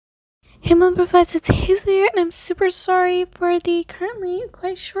Hey Mom Provides, it's Hazel here, and I'm super sorry for the currently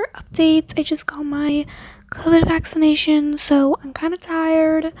quite short updates. I just got my COVID vaccination, so I'm kind of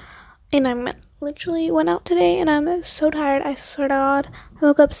tired, and I'm literally went out today, and I'm so tired, I swear to God. I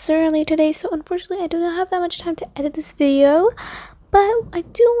woke up so early today, so unfortunately I do not have that much time to edit this video, but I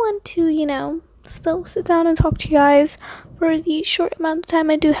do want to, still sit down and talk to you guys for the short amount of time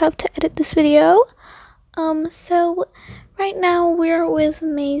I do have to edit this video. So right now we're with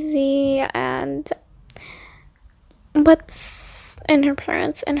Maisie and her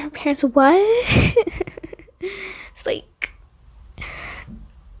parents what? It's like,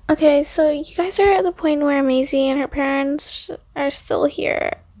 okay, so you guys are at the point where Maisie and her parents are still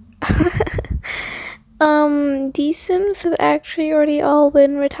here. These Sims have actually already all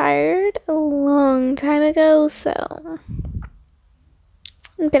been retired a long time ago, so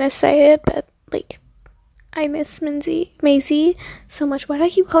I'm gonna say it, but like, I miss Maisie so much. Why do I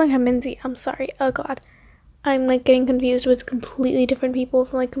keep calling her Minzy? I'm sorry. Oh god. I'm like getting confused with completely different people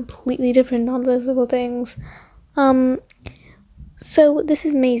from like completely different nonsensical things. So this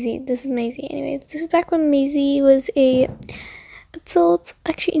is Maisie. Anyways, this is back when Maisie was a adult.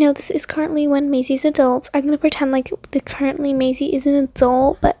 Actually, this is currently when Maisie's adult. I'm gonna pretend like currently Maisie is an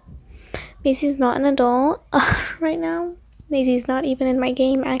adult, but Maisie's not an adult right now. Maisie's not even in my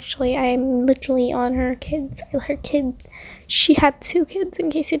game, actually. I'm literally on her kids. She had 2 kids, in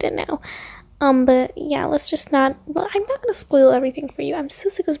case you didn't know. But yeah, let's just not. Well, I'm not gonna spoil everything for you. I'm so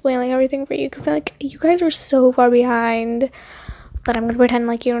sick of spoiling everything for you because like you guys are so far behind. But I'm gonna pretend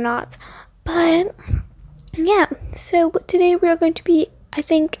like you're not. But yeah, so today we are going to be. I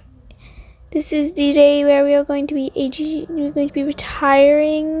think this is the day where we are going to be We're going to be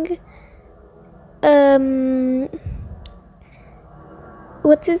retiring.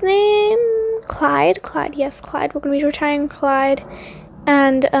 What's his name? Clyde. Yes, Clyde. We're gonna be retiring Clyde,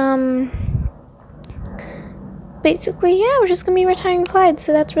 and basically, yeah, we're just gonna be retiring Clyde.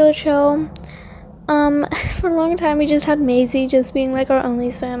 So that's really chill. For a long time we just had Maisie just being like our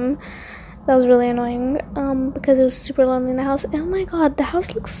only sim. That was really annoying. Because it was super lonely in the house. Oh my god, the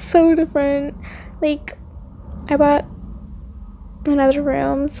house looks so different. Like, I bought another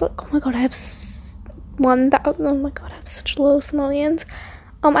room. It's like, oh my god, I have 1,000. Oh my god, I have such low simoleons.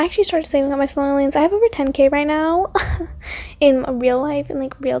 I actually started saving up my simoleons. I have over 10k right now in real life, in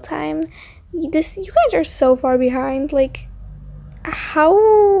like real time. You guys are so far behind. Like, how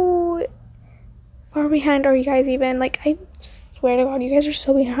far behind are you guys even? Like, I swear to God, you guys are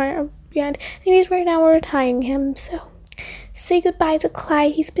so behind. Anyways, right now we're retiring him. So say goodbye to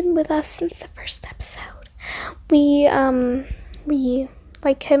Clyde. He's been with us since the first episode. We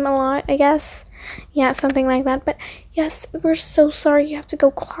like him a lot, I guess. Yeah, something like that. But yes, we're so sorry you have to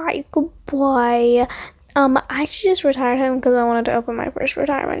go, Clyde. Goodbye. I actually just retired him because I wanted to open my first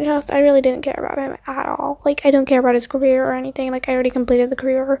retirement chest. I really didn't care about him at all. Like, I don't care about his career or anything. Like, I already completed the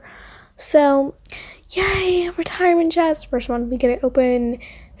career. So, yay, retirement chest. First one, we get it open.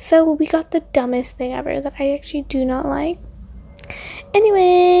 So, we got the dumbest thing ever that I actually do not like.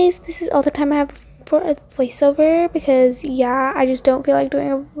 Anyways, this is all the time I have for a voiceover because yeah, I just don't feel like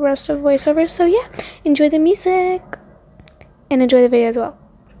doing a rest of voiceover. So yeah, enjoy the music and enjoy the video as well.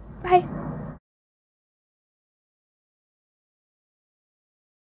 Bye.